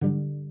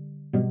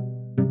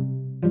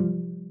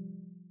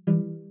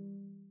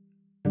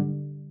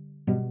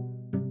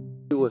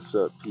what's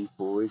up,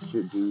 people? It's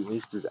your dude,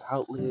 Mister's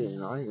Outlet,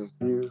 and I am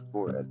here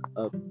for an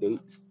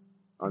update.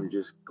 I'm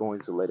just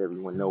going to let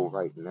everyone know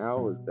right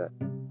now is that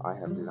I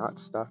have not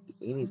stopped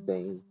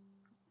anything.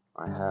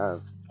 I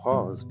have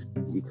paused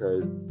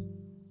because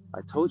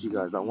I told you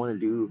guys I want to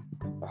do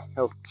a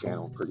health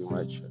channel, pretty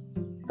much,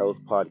 health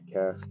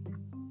podcast,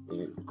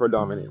 and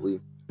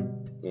predominantly,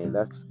 and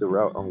that's the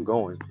route I'm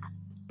going.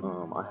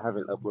 I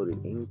haven't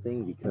uploaded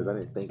anything because I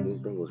didn't think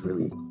anything was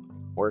really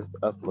worth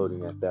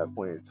uploading at that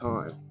point in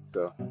time.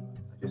 So I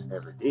just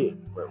never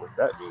did. But with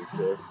that being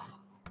said,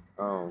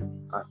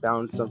 I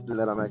found something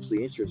that I'm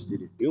actually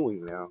interested in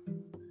doing now.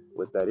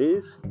 What that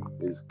is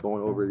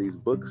going over these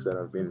books that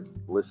I've been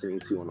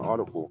listening to on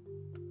Audible.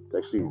 It's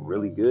actually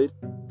really good.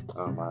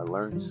 I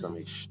learned some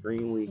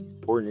extremely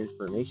important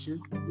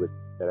information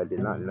that I did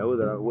not know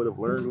that I would have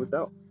learned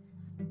without.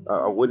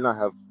 I would not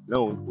have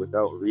known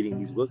without reading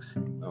these books.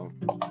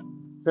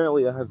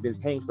 Apparently, I have been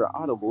paying for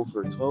Audible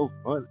for 12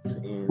 months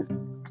and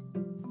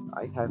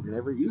I have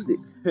never used it.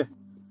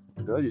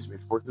 So I just been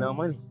forking out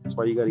money. That's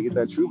why you got to get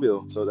that True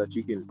Bill so that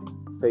you can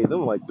pay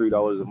them like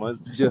 $3 a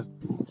month, just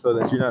so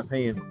that you're not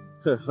paying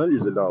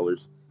hundreds of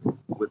dollars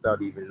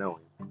without even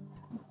knowing.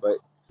 But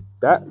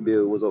that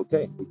bill was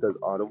okay because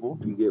Audible,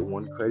 you get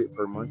one credit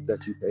per month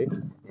that you pay,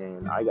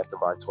 and I got to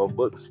buy 12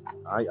 books.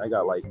 I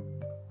got like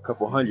a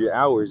couple hundred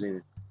hours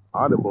in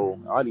Audible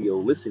audio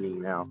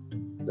listening now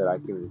that I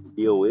can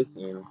deal with,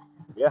 and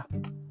yeah,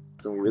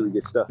 some really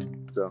good stuff.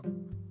 So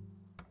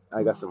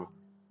I got some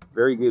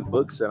very good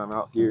books that I'm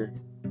out here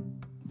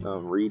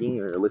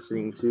reading or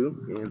listening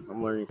to, and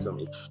I'm learning some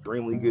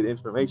extremely good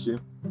information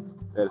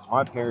that if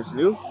my parents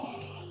knew,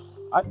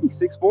 I'd be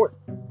 6'4".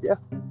 Yeah,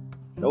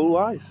 no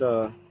lies.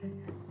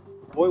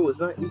 Boy was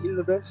not eating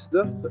the best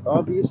stuff,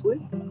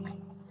 obviously.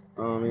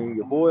 And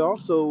your boy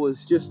also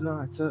was just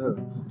not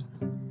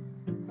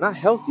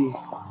healthy.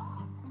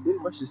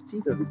 Didn't brush his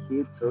teeth as a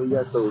kid, so he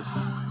got those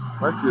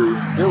mercury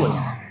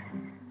fillings.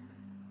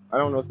 I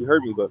don't know if you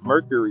heard me, but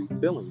mercury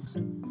fillings.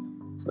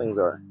 These things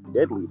are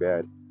deadly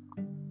bad.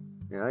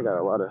 And I got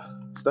a lot of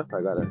stuff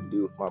I gotta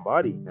do with my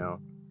body now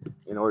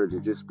in order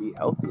to just be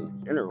healthy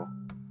in general.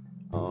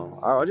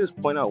 I'll just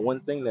point out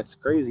one thing that's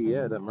crazy.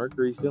 Yeah, the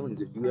mercury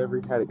fillings. If you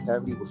ever had a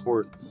cavity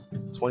before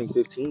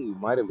 2015, you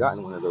might have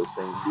gotten one of those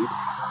things, dude.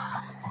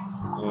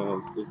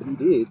 And if you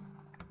did,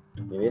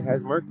 and it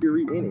has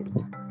mercury in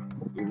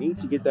it, you need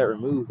to get that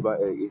removed by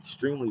an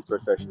extremely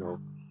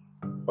professional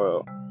uh,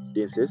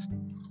 dentist.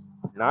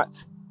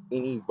 Not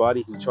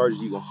anybody who charges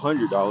you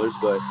 $100,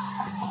 but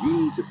you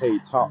need to pay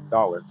top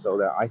dollar so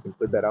that I can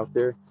put that out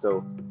there.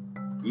 So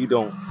you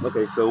don't.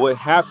 Okay, so what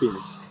happens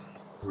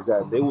is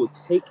that they will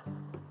take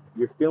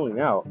your filling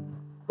out,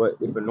 but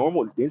if a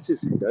normal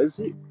dentist does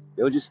it,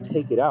 they'll just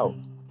take it out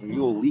and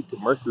you'll leak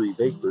mercury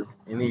vapor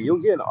and then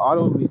you'll get an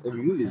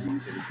autoimmune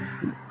disease.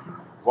 And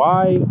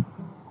why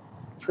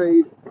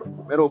trade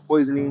metal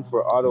poisoning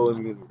for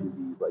autoimmune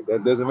disease? Like,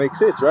 that doesn't make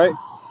sense, right?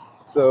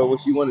 So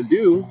what you want to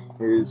do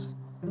is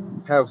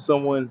have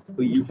someone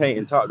who you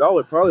paying top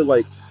dollar, probably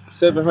like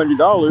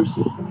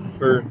 $700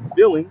 for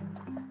filling,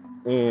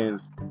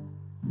 and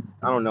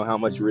I don't know how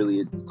much really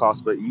it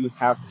costs, but you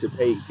have to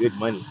pay good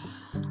money.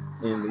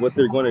 And what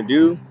they're going to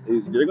do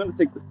is they're going to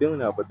take the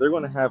filling out, but they're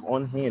going to have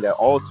on hand at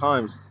all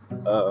times,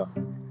 uh,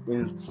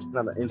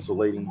 not an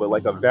insulating, but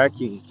like a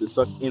vacuum to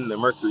suck in the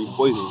mercury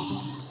poison.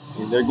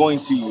 And they're going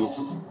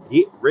to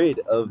get rid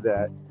of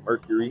that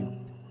mercury,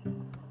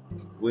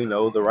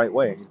 the right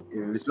way.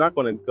 And it's not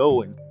going to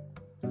go and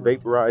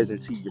vaporize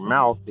into your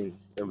mouth and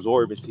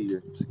absorb into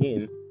your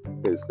skin,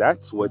 because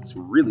that's what's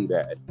really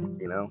bad.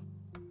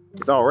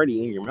 It's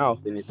already in your mouth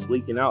and it's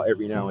leaking out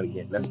every now and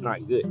again. That's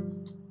not good.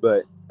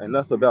 But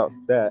enough about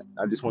that.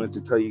 I just wanted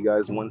to tell you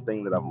guys one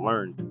thing that I've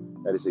learned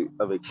that is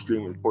of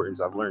extreme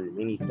importance. I've learned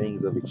many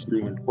things of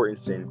extreme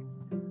importance and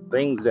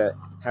things that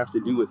have to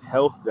do with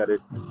health that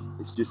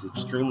it's just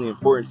extremely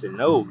important to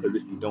know, because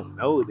if you don't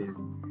know, then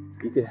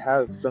you could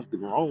have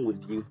something wrong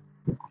with you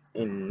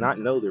and not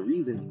know the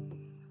reason.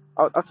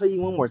 I'll tell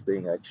you one more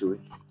thing, actually,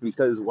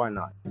 because why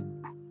not?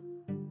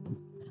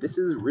 This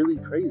is really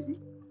crazy,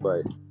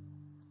 but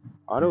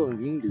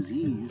autoimmune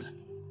disease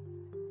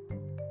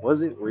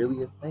wasn't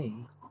really a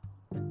thing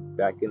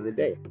back in the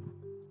day.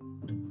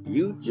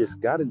 You just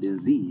got a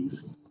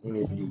disease, and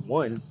if you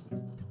won,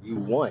 you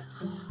won.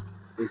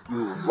 If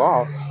you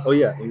lost, oh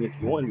yeah, and if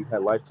you won, you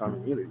had lifetime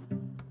immunity.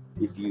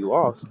 If you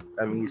lost,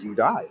 that means you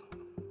died.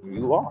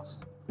 You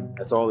lost.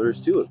 That's all there is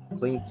to it.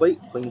 Clean plate,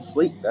 clean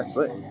slate. That's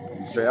it.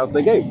 Straight out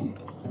the gate.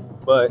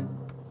 But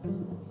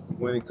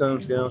when it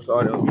comes down to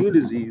autoimmune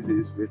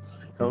diseases, it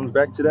comes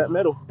back to that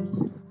metal.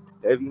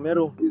 Heavy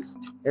metal is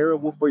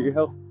terrible for your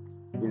health.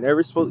 You're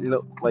never supposed,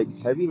 like,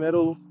 heavy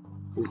metal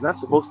is not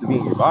supposed to be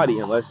in your body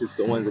unless it's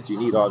the ones that you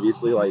need,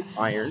 obviously, like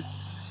iron,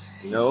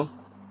 you know,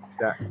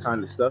 that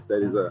kind of stuff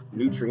that is a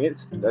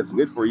nutrient that's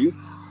good for you.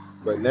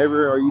 But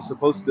never are you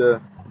supposed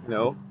to,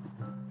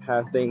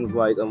 have things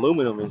like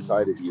aluminum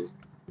inside of you.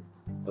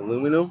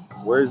 Aluminum,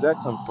 where does that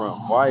come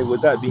from? Why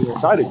would that be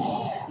inside of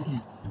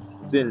you?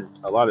 It's in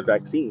a lot of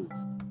vaccines.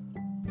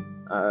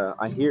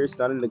 I hear it's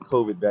not in the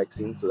COVID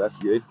vaccine, so that's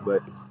good.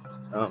 But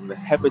the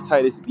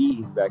hepatitis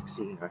B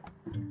vaccine, I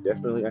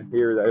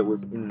hear that it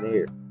was in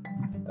there.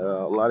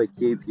 A lot of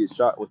kids get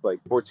shot with like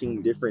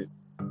 14 different,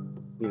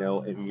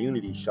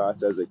 immunity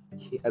shots as a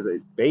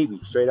baby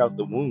straight out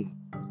the womb,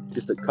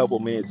 just a couple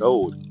minutes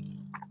old,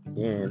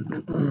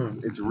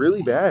 and it's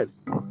really bad.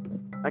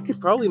 I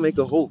could probably make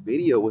a whole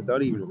video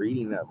without even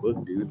reading that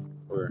book, dude,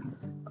 or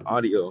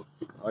audio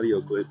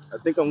audio clip. I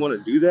think I'm gonna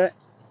do that,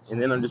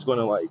 and then I'm just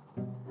gonna like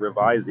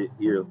revise it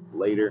here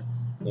later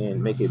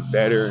and make it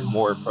better and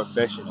more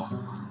professional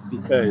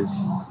because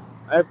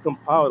I've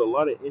compiled a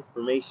lot of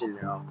information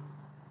now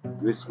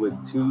just with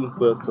 2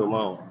 books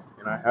alone,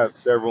 and I have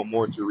several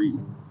more to read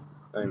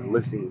and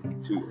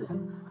listen to.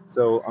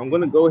 So I'm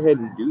gonna go ahead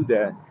and do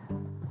that.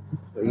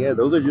 But yeah,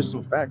 those are just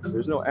some facts.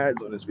 There's no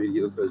ads on this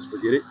video because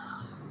forget it,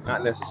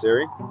 not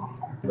necessary.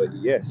 But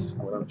yes,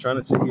 what I'm trying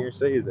to sit here and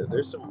say is that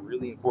there's some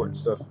really important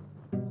stuff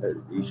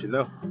that you should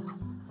know.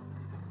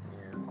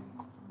 And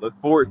look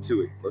forward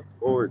to it. Look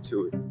forward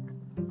to it.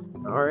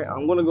 All right,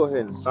 I'm gonna go ahead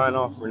and sign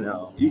off for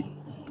now. You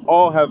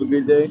all have a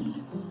good day.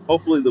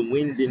 Hopefully the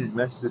wind didn't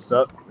mess this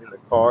up in the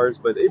cars,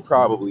 but it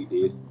probably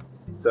did.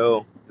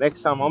 So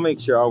next time I'll make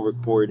sure I'll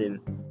record in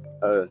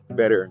a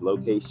better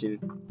location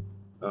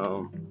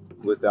um,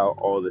 without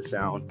all the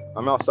sound.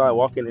 I'm outside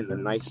walking in the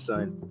nice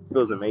sun. It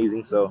feels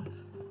amazing. So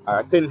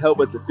I couldn't help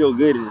but to feel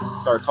good and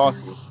start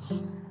talking.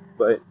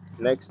 But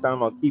next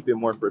time I'll keep it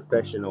more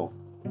professional.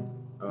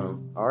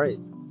 All right.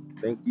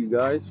 Thank you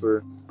guys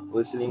for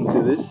listening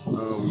to this.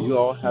 You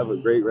all have a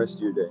great rest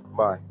of your day.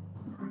 Bye.